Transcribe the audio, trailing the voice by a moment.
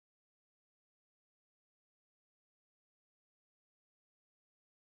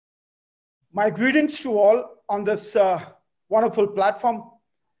My greetings to all on this wonderful platform.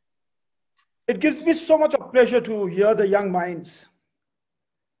 It gives me so much of pleasure to hear the young minds.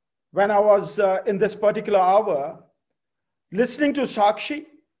 When I was in this particular hour, listening to Sakshi,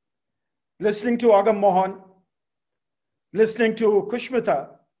 listening to Agam Mohan, listening to Kushmita,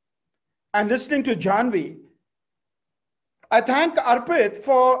 and listening to Janvi, I thank Arpit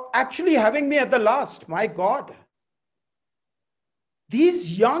for actually having me at the last. My God.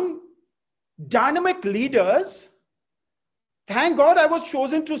 These young, dynamic leaders, thank God I was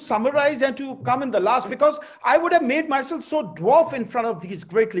chosen to summarize and to come in the last, because I would have made myself so dwarf in front of these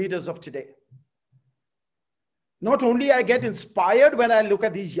great leaders of today. Not only I get inspired when I look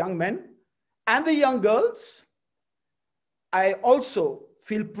at these young men and the young girls, I also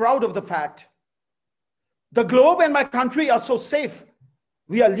feel proud of the fact the globe and my country are so safe.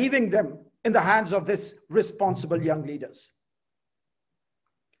 We are leaving them in the hands of these responsible young leaders.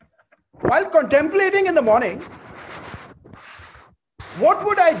 While contemplating in the morning, what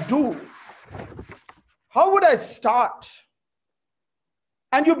would I do? How would I start?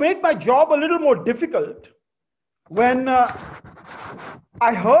 And you made my job a little more difficult when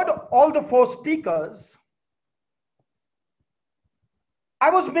I heard all the four speakers. I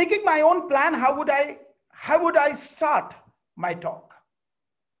was making my own plan. How would I start my talk?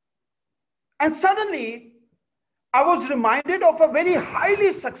 And suddenly, I was reminded of a very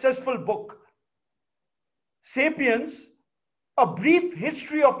highly successful book, Sapiens, A Brief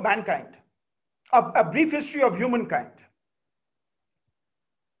History of Mankind, a brief history of humankind.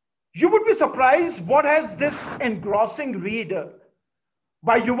 You would be surprised what has this engrossing read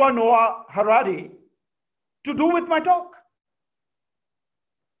by Yuval Noah Harari to do with my talk.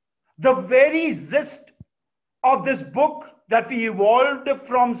 The very gist of this book that we evolved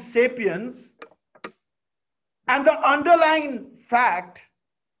from Sapiens, and the underlying fact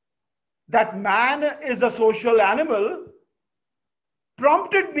that man is a social animal,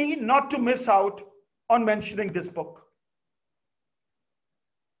 prompted me not to miss out on mentioning this book.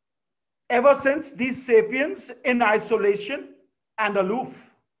 Ever since these sapiens in isolation and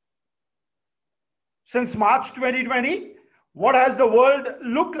aloof. Since March 2020, what has the world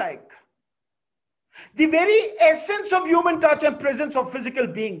looked like? The very essence of human touch and presence of physical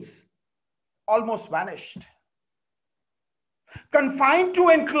beings almost vanished. Confined to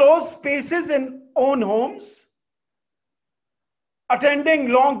enclosed spaces in own homes, attending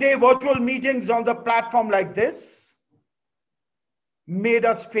long day virtual meetings on the platform like this made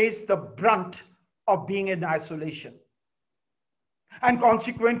us face the brunt of being in isolation. And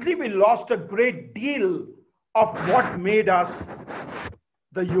consequently, we lost a great deal of what made us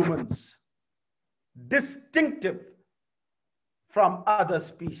the humans, distinctive from other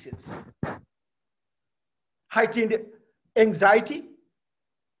species. Heightened anxiety,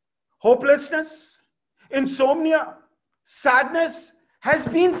 hopelessness, insomnia, sadness has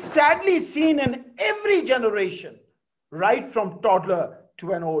been sadly seen in every generation, right from toddler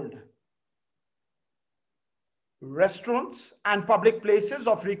to an old. Restaurants and public places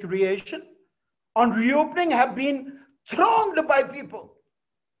of recreation on reopening have been thronged by people,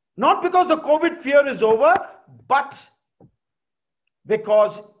 not because the COVID fear is over, but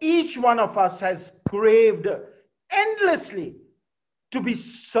because each one of us has craved endlessly to be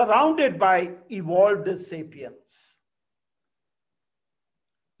surrounded by evolved sapiens.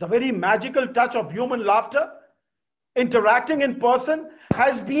 The very magical touch of human laughter, interacting in person,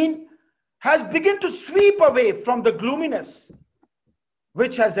 has begun to sweep away from the gloominess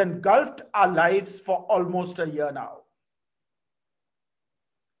which has engulfed our lives for almost a year now.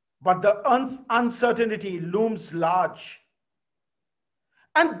 But the uncertainty looms large.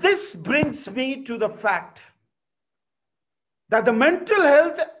 And this brings me to the fact that the mental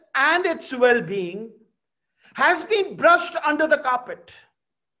health and its well-being has been brushed under the carpet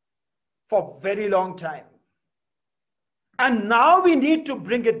for a very long time. And now we need to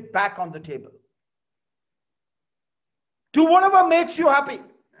bring it back on the table. Do whatever makes you happy.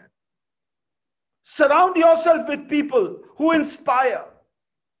 Surround yourself with people who inspire,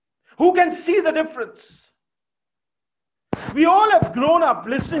 who can see the difference. We all have grown up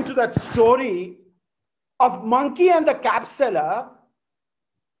listening to that story of monkey and the cap seller.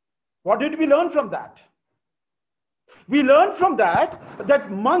 What did we learn from that? We learned from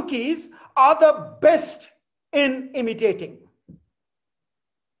that monkeys are the best in imitating.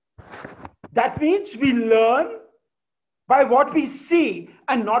 That means we learn by what we see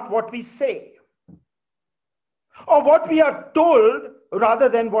and not what we say, or what we are told rather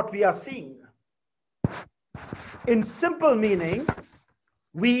than what we are seeing. In simple meaning,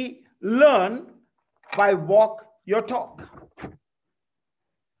 we learn by walk your talk.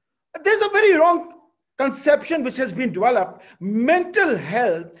 There's a very wrong conception which has been developed. Mental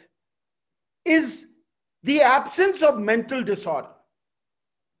health is the absence of mental disorder.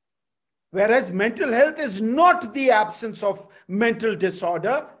 Whereas mental health is not the absence of mental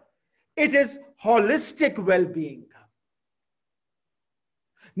disorder. It is holistic well-being.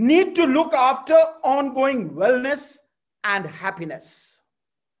 Need to look after ongoing wellness and happiness.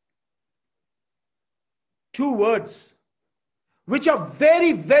 Two words which are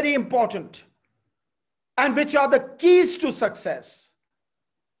very, very important and which are the keys to success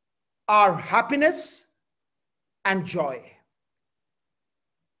are happiness and joy.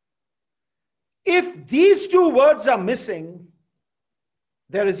 If these two words are missing,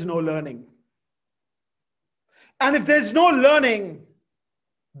 there is no learning. And if there's no learning,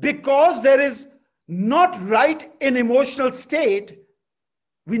 because there is not right in emotional state,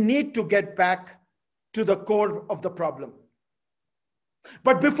 we need to get back to the core of the problem.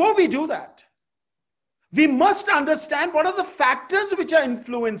 But before we do that, we must understand what are the factors which are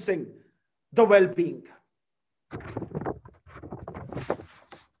influencing the well-being.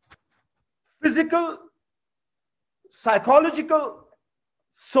 Physical, psychological,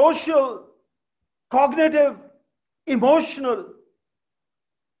 social, cognitive, emotional.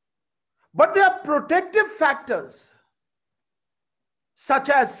 But there are protective factors such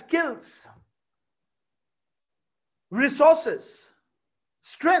as skills, resources,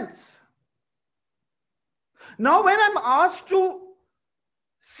 strengths. Now, when I'm asked to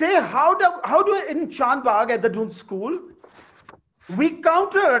say how do in Chandbagh at the Doon school, we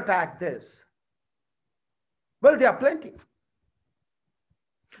counterattack this. Well, there are plenty.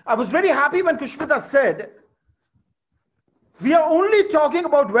 I was very happy when Kushmita said, we are only talking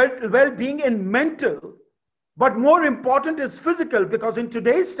about well-being in mental, but more important is physical, because in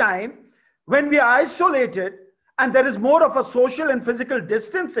today's time, when we are isolated and there is more of a social and physical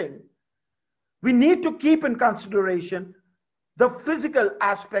distancing, we need to keep in consideration the physical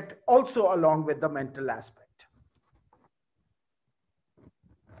aspect also along with the mental aspect.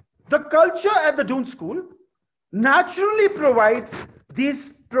 The culture at the Doon school naturally provides these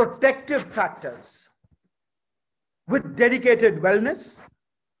protective factors. With dedicated wellness,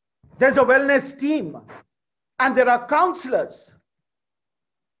 there's a wellness team and there are counselors.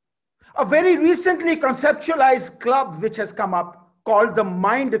 A very recently conceptualized club which has come up called the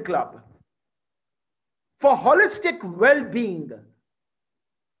Mind Club for holistic well-being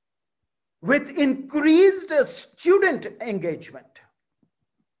with increased student engagement.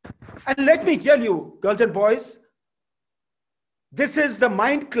 And let me tell you, girls and boys, this is the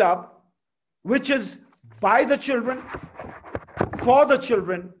Mind Club, which is by the children, for the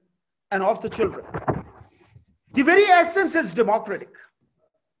children, and of the children. The very essence is democratic.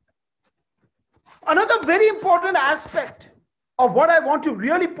 Another very important aspect of what I want to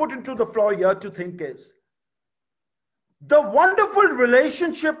really put into the floor here to think is the wonderful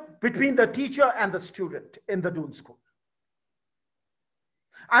relationship between the teacher and the student in the Doon school.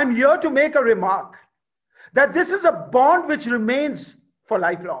 I'm here to make a remark that this is a bond which remains for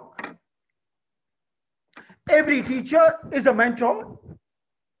lifelong. Every teacher is a mentor,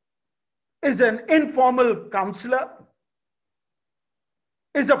 is an informal counselor,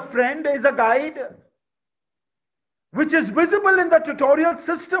 is a friend, is a guide, which is visible in the tutorial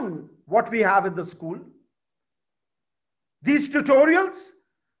system, what we have in the school. These tutorials,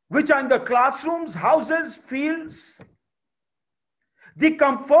 which are in the classrooms, houses, fields, the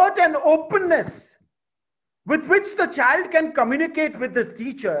comfort and openness with which the child can communicate with his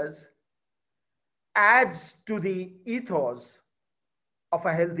teachers adds to the ethos of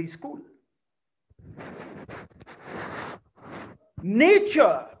a healthy school.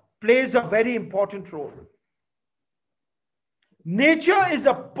 Nature plays a very important role. Nature is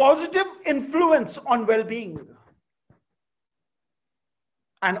a positive influence on well-being.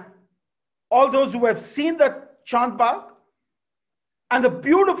 And all those who have seen the Chandbagh and the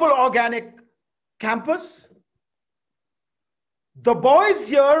beautiful organic campus, the boys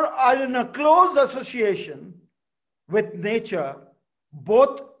here are in a close association with nature,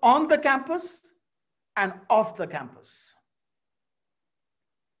 both on the campus and off the campus.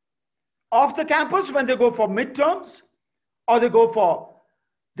 Off the campus, when they go for midterms or they go for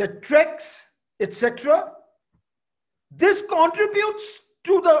the treks, etc., this contributes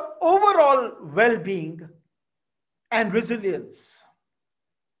to the overall well-being and resilience.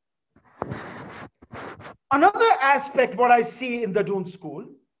 Another aspect what I see in the Doon school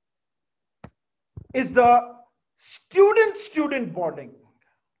is the student-student bonding,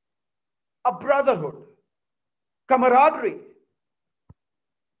 a brotherhood, camaraderie.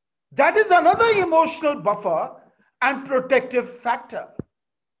 That is another emotional buffer and protective factor.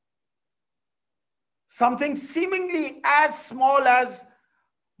 something seemingly as small as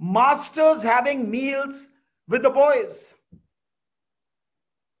masters having meals with the boys.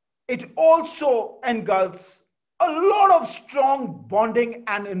 It also engulfs a lot of strong bonding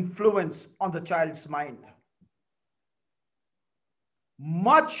and influence on the child's mind.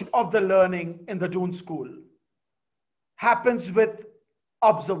 Much of the learning in the Doon school happens with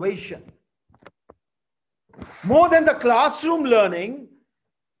observation. More than the classroom learning,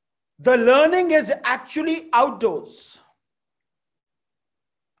 the learning is actually outdoors.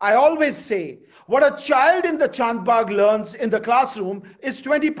 I always say, what a child in the Chandbagh learns in the classroom is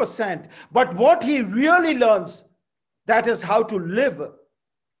 20%. But what he really learns, that is how to live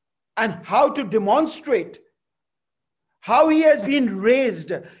and how to demonstrate how he has been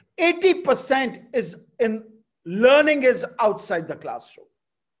raised. 80% is in learning is outside the classroom.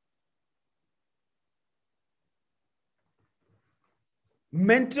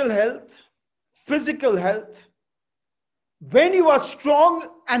 Mental health, physical health. When you are strong,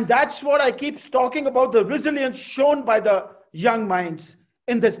 and that's what I keep talking about, the resilience shown by the young minds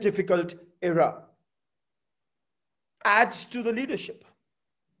in this difficult era, adds to the leadership.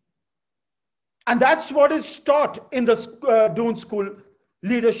 And that's what is taught in the Doon School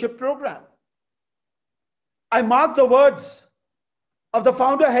leadership program. I mark the words of the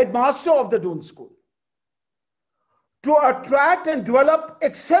founder headmaster of the Doon School. To attract and develop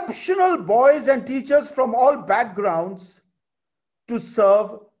exceptional boys and teachers from all backgrounds to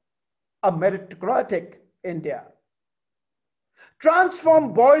serve a meritocratic India.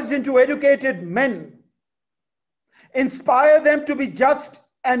 Transform boys into educated men. Inspire them to be just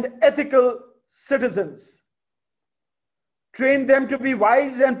and ethical citizens. Train them to be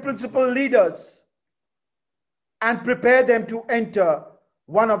wise and principled leaders. And prepare them to enter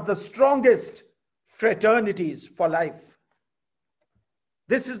one of the strongest fraternities for life.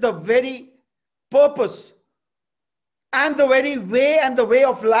 This is the very purpose and the very way and the way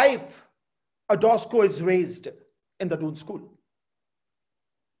of life a DOSCO is raised in the Doon School.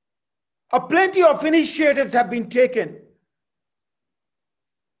 A plenty of initiatives have been taken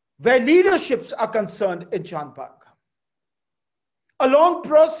where leaderships are concerned in Chandbagh. A long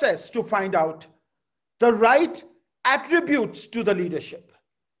process to find out the right attributes to the leadership.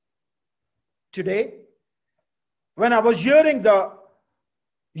 Today, when I was hearing the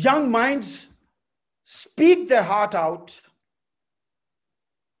young minds speak their heart out,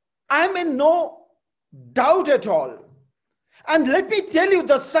 I'm in no doubt at all. And let me tell you,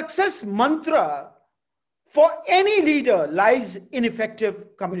 the success mantra for any leader lies in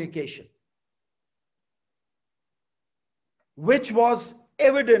effective communication, which was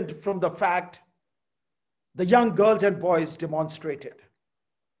evident from the fact the young girls and boys demonstrated.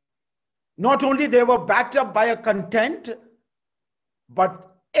 Not only they were backed up by a content,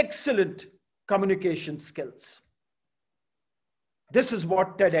 but excellent communication skills. This is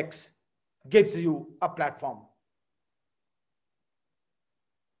what TEDx gives you a platform.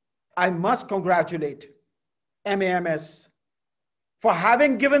 I must congratulate MAMS for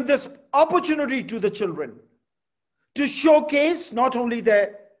having given this opportunity to the children to showcase not only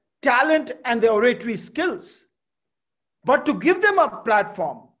their talent and their oratory skills, but to give them a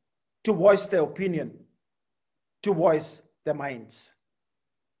platform to voice their opinion, to voice their minds.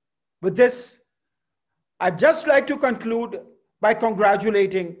 With this, I'd just like to conclude by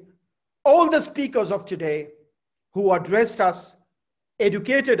congratulating all the speakers of today who addressed us,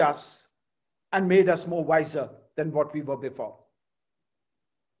 educated us, and made us more wiser than what we were before.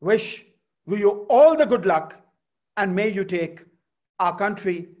 Wish you all the good luck, and may you take our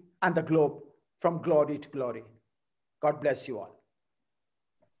country and the globe from glory to glory. God bless you all.